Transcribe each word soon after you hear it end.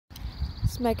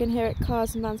It's Megan here at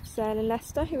Cars and Vans for Sale in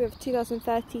Leicester. Here we have a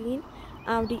 2013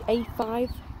 Audi A5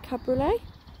 Cabriolet.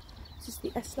 This is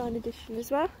the S-Line edition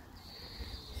as well.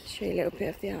 I'll show you a little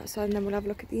bit of the outside and then we'll have a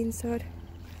look at the inside.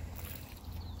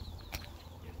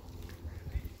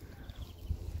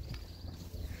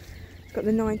 It's got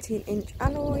the 19-inch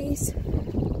alloys. It's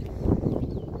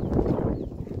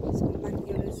got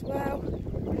manual as well.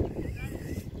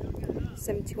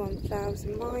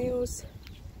 71,000 miles.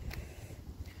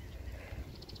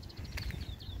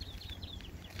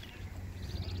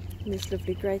 In this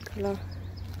lovely grey colour.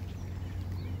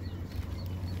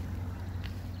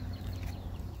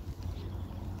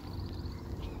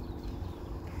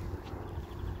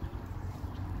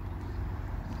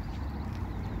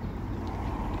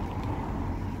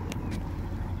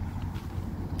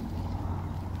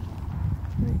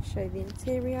 Let's show you the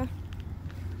interior.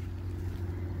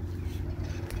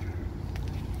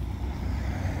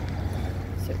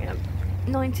 So we have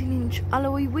 19-inch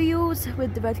alloy wheels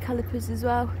with the red calipers as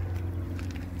well.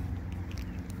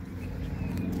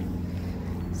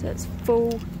 So it's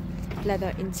full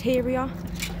leather interior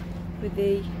with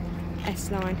the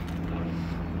S-Line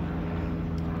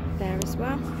there as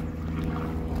well.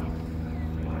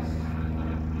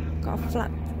 Got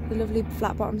the lovely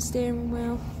flat bottom steering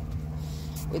wheel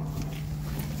with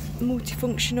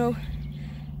multifunctional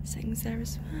settings there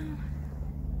as well.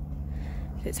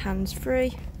 It's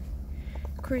hands-free,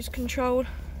 cruise control,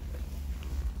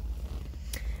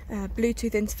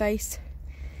 Bluetooth interface.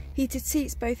 Heated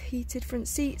seats, both heated front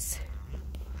seats,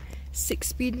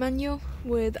 6-speed manual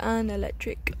with an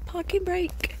electric parking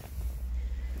brake,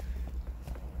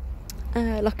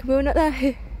 lock and wheel nut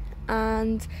there,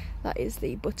 and that is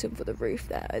the button for the roof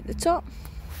there at the top.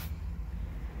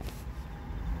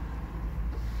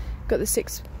 Got the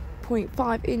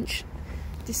 6.5-inch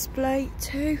display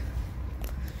too.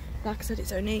 Like I said,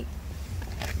 it's only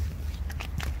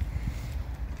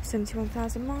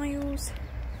 71,000 miles.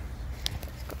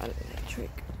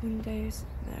 Electric windows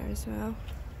there as well.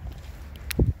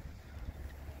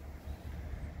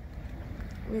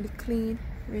 Really clean,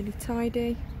 really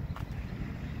tidy.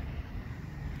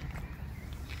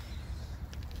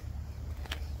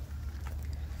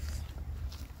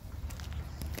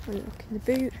 Have a look in the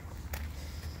boot.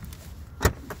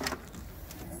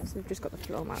 So we've just got the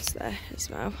floor mats there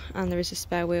as well, and there is a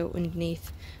spare wheel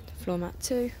underneath the floor mat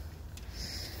too.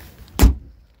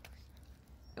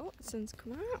 Oh, the sun's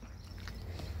come out.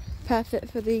 Perfect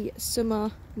for the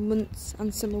summer months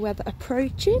and summer weather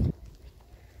approaching.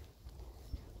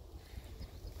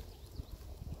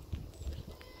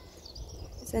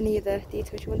 If there's any other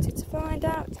details you wanted to find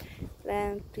out,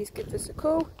 then please give us a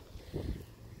call.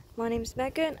 My name's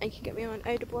Megan and you can get me on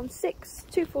 0116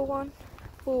 241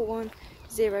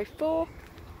 4104,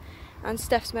 and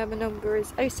Steph's mobile number is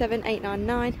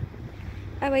 07899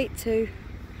 082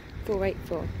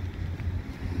 484.